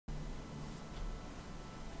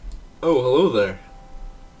Oh, hello there.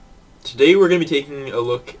 Today we're going to be taking a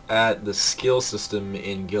look at the skill system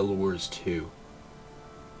in Guild Wars 2.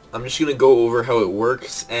 I'm just going to go over how it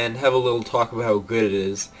works and have a little talk about how good it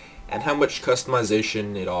is and how much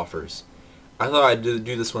customization it offers. I thought I'd do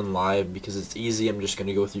this one live because it's easy. I'm just going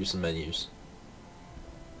to go through some menus.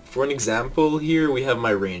 For an example here we have my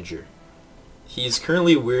ranger. He's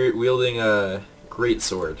currently wielding a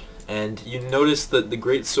greatsword, and you notice that the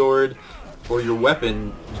greatsword or your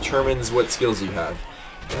weapon determines what skills you have.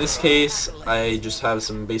 In this case, I just have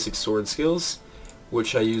some basic sword skills,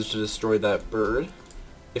 which I use to destroy that bird.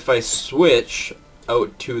 If I switch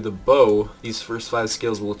out to the bow, these first 5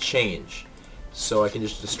 skills will change. So I can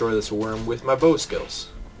just destroy this worm with my bow skills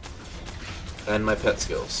and my pet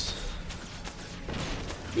skills.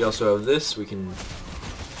 We also have this, we can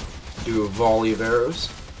do a volley of arrows.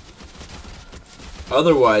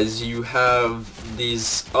 Otherwise, you have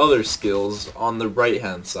these other skills on the right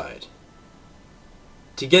hand side.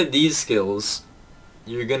 To get these skills,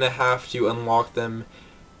 you're going to have to unlock them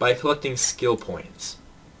by collecting skill points.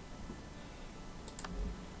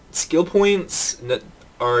 Skill points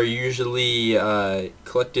are usually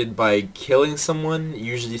collected by killing someone,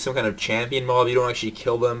 usually some kind of champion mob. You don't actually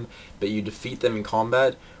kill them, but you defeat them in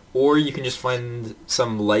combat. Or you can just find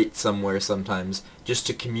some light somewhere sometimes, just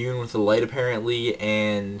to commune with the light apparently,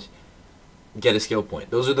 and get a skill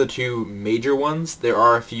point. Those are the 2 major ones. There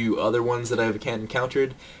are a few other ones that I've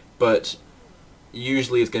encountered, but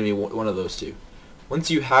usually it's going to be one of those 2.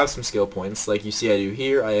 Once you have some skill points, like you see I do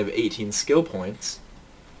here, I have 18 skill points,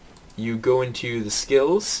 you go into the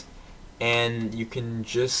skills, and you can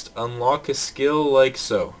just unlock a skill like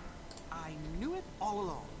so. I knew it all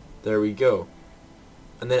along. There we go.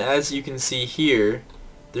 And then as you can see here,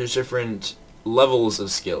 there's different levels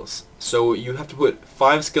of skills. So you have to put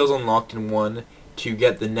 5 skills unlocked in one to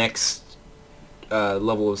get the next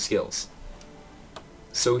level of skills.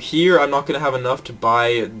 So here I'm not going to have enough to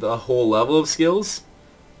buy the whole level of skills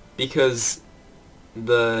because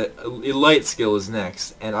the elite skill is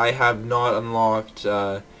next, and I have not unlocked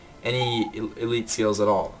any elite skills at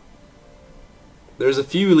all. There's a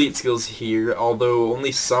few elite skills here, although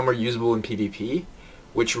only some are usable in PvP,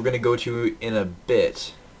 which we're going to go to in a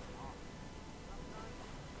bit.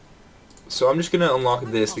 So I'm just going to unlock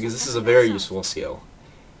this because this is a very useful skill.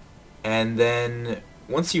 And then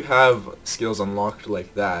once you have skills unlocked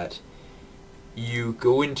like that, you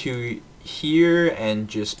go into here and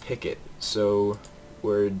just pick it. So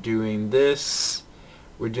we're doing this.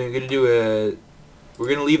 We're going to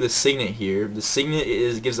leave the signet here. The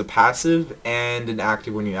signet gives a passive and an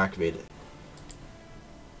active when you activate it.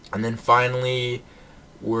 And then finally,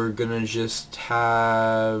 we're gonna just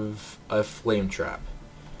have a flame trap.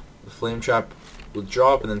 The flame trap will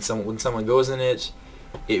drop, and then when someone goes in it,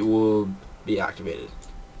 it will be activated.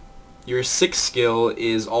 Your 6th skill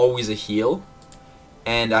is always a heal,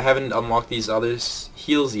 and I haven't unlocked these other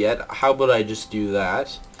heals yet. How about I just do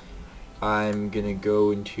that? I'm gonna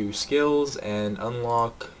go into skills and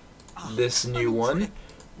unlock this new one,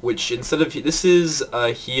 which instead of this is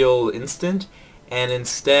a heal instant, and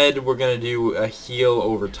instead we're going to do a heal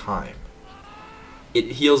over time.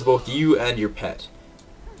 It heals both you and your pet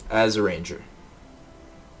as a ranger.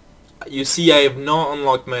 You see I have not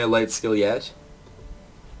unlocked my elite skill yet,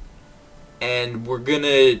 and we're going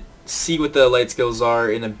to see what the elite skills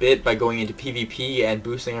are in a bit by going into PvP and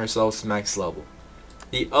boosting ourselves to max level.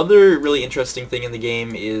 The other really interesting thing in the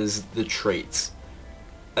game is the traits.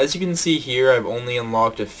 As you can see here, I've only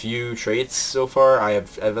unlocked a few traits so far.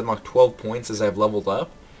 I've unlocked 12 points as I've leveled up,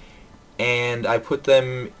 and I put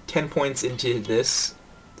them 10 points into this.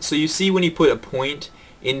 So you see when you put a point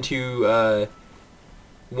into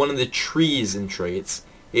one of the trees in traits,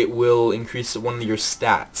 it will increase one of your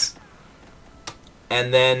stats.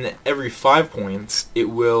 And then every 5 points, it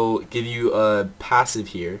will give you a passive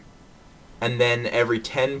here. And then every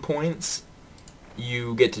 10 points,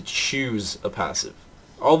 you get to choose a passive.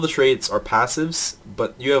 All the traits are passives,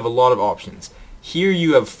 but you have a lot of options. Here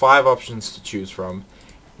you have 5 options to choose from,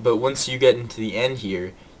 but once you get into the end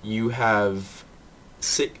here, you have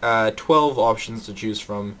 12 options to choose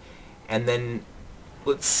from. And then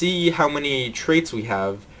let's see how many traits we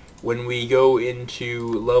have when we go into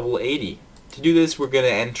level 80. To do this, we're going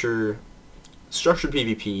to enter structured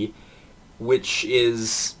PvP, which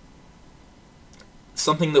is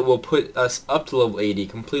something that will put us up to level 80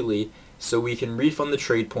 completely, so we can refund the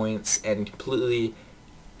trade points and completely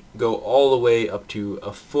go all the way up to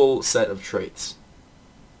a full set of traits.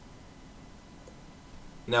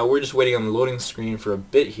 Now we're just waiting on the loading screen for a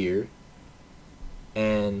bit here,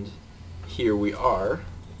 and here we are.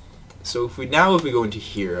 So if we go into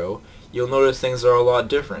Hero, you'll notice things are a lot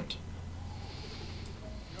different.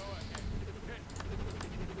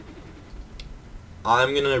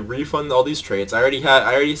 I'm gonna refund all these traits. I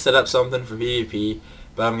already set up something for PvP,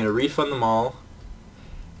 but I'm gonna refund them all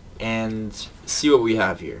and see what we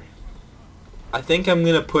have here. I think I'm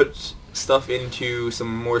gonna put stuff into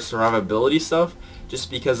some more survivability stuff,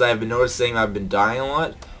 just because I've been noticing I've been dying a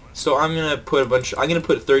lot. So I'm gonna put I'm gonna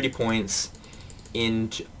put 30 points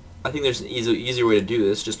into. I think there's an easier way to do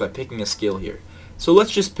this, just by picking a skill here. So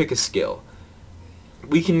let's just pick a skill.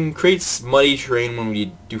 We can create muddy terrain when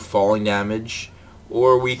we do falling damage,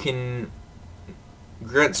 or we can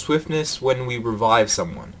grant swiftness when we revive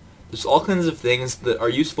someone. There's all kinds of things that are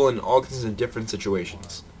useful in all kinds of different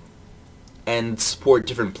situations and support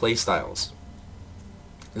different playstyles.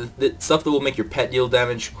 It's stuff that will make your pet deal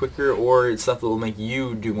damage quicker, or it's stuff that will make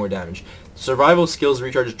you do more damage. Survival skills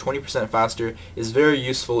recharge 20% faster is very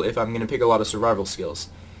useful if I'm going to pick a lot of survival skills.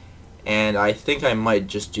 And I think I might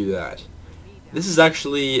just do that. This is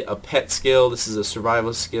actually a pet skill, this is a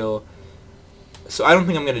survival skill. So I don't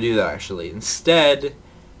think I'm going to do that actually. Instead,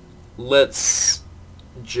 let's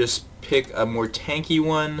just pick a more tanky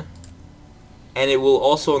one. And it will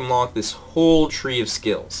also unlock this whole tree of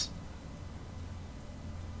skills.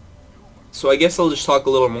 So I guess I'll just talk a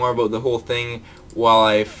little more about the whole thing while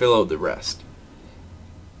I fill out the rest.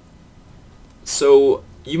 So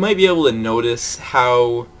you might be able to notice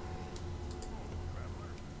how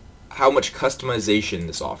much customization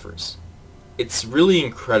this offers. It's really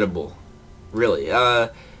incredible, really. I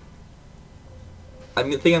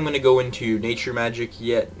think I'm going to go into nature magic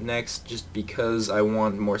next, just because I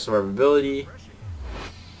want more survivability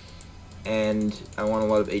and I want a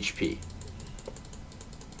lot of HP.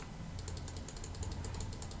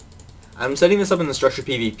 I'm setting this up in the structured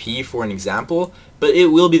PvP for an example, but it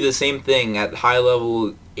will be the same thing at high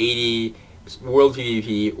level 80 world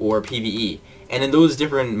PvP or PvE. And in those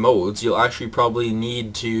different modes, you'll actually probably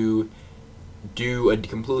need to do a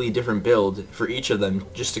completely different build for each of them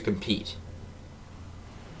just to compete.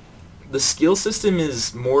 The skill system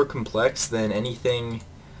is more complex than anything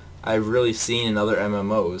I've really seen in other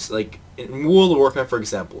MMOs. Like in World of Warcraft, for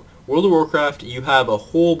example. World of Warcraft, you have a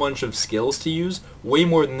whole bunch of skills to use, way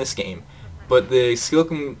more than this game. But the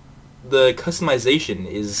customization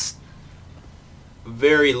is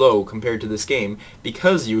very low compared to this game,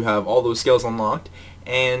 because you have all those skills unlocked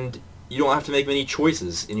and you don't have to make many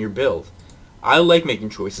choices in your build. I like making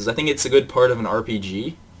choices. I think it's a good part of an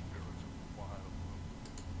RPG.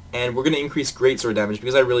 And we're going to increase greatsword damage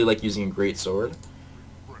because I really like using a greatsword.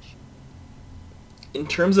 In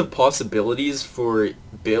terms of possibilities for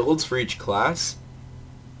builds for each class,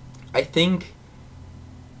 I think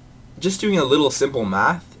just doing a little simple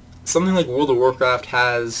math, something like World of Warcraft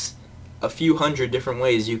has a few hundred different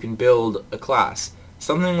ways you can build a class.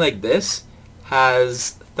 Something like this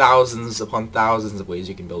has thousands upon thousands of ways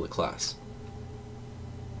you can build a class.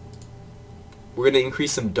 We're going to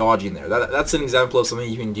increase some dodging there. That's an example of something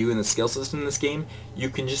you can do in the skill system in this game. You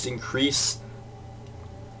can just increase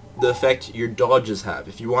the effect your dodges have.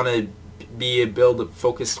 If you want to be a build that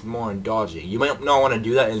focused more on dodging, you might not want to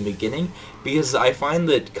do that in the beginning, because I find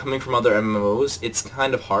that coming from other MMOs, it's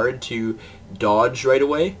kind of hard to dodge right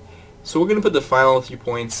away. So we're going to put the final few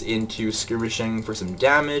points into skirmishing for some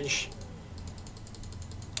damage,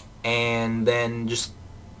 and then just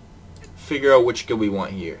figure out which skill we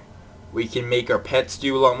want here. We can make our pets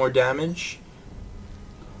do a lot more damage.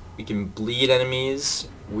 We can bleed enemies.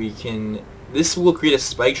 This will create a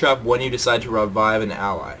spike trap when you decide to revive an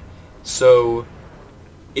ally. So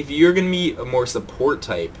if you're going to be a more support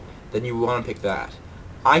type, then you want to pick that.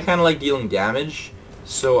 I kind of like dealing damage,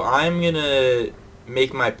 so I'm going to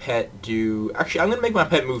make my pet do... Actually, I'm going to make my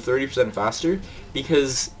pet move 30% faster,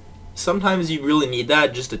 because sometimes you really need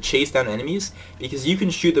that just to chase down enemies, because you can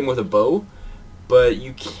shoot them with a bow, but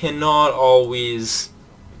you cannot always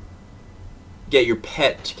get your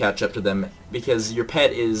pet to catch up to them, because your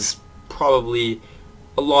pet is probably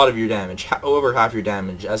a lot of your damage, over half your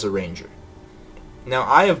damage as a ranger. Now,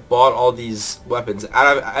 I have bought all these weapons.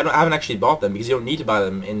 I haven't actually bought them because you don't need to buy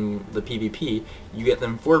them in the PvP. You get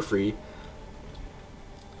them for free.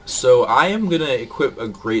 So I am going to equip a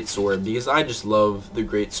greatsword because I just love the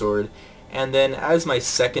greatsword. And then as my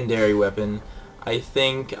secondary weapon, I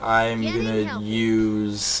think I'm going to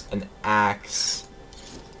use an axe.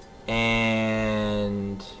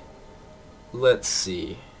 And let's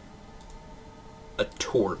see. A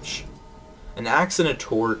torch. An axe and a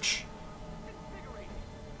torch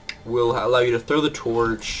will allow you to throw the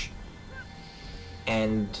torch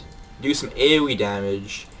and do some AoE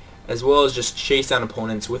damage, as well as just chase down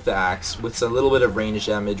opponents with the axe with a little bit of range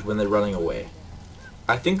damage when they're running away.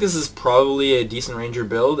 I think this is probably a decent ranger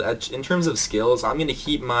build. In terms of skills, I'm going to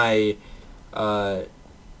keep my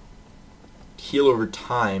heal over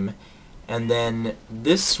time, and then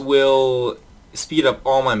this will speed up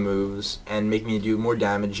all my moves and make me do more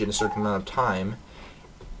damage in a certain amount of time.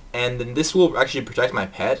 And then this will actually protect my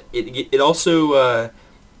pet. It also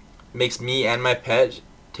makes me and my pet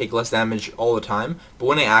take less damage all the time, but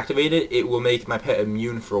when I activate it, it will make my pet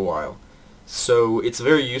immune for a while. So it's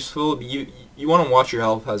very useful. You want to watch your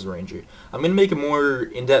health as a ranger. I'm going to make a more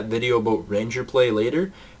in-depth video about ranger play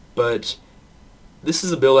later, but this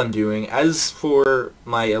is a build I'm doing. As for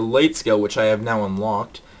my light skill, which I have now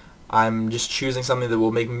unlocked, I'm just choosing something that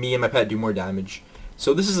will make me and my pet do more damage.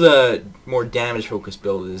 So this is a more damage focused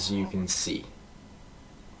build, as you can see.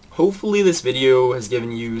 Hopefully this video has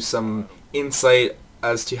given you some insight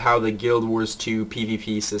as to how the Guild Wars 2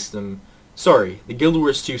 PvP system, the Guild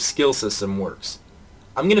Wars 2 skill system works.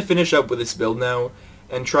 I'm going to finish up with this build now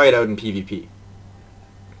and try it out in PvP.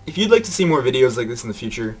 If you'd like to see more videos like this in the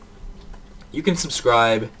future, you can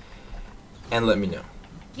subscribe and let me know.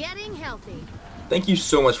 Getting healthy. Thank you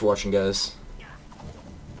so much for watching, guys.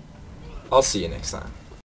 I'll see you next time.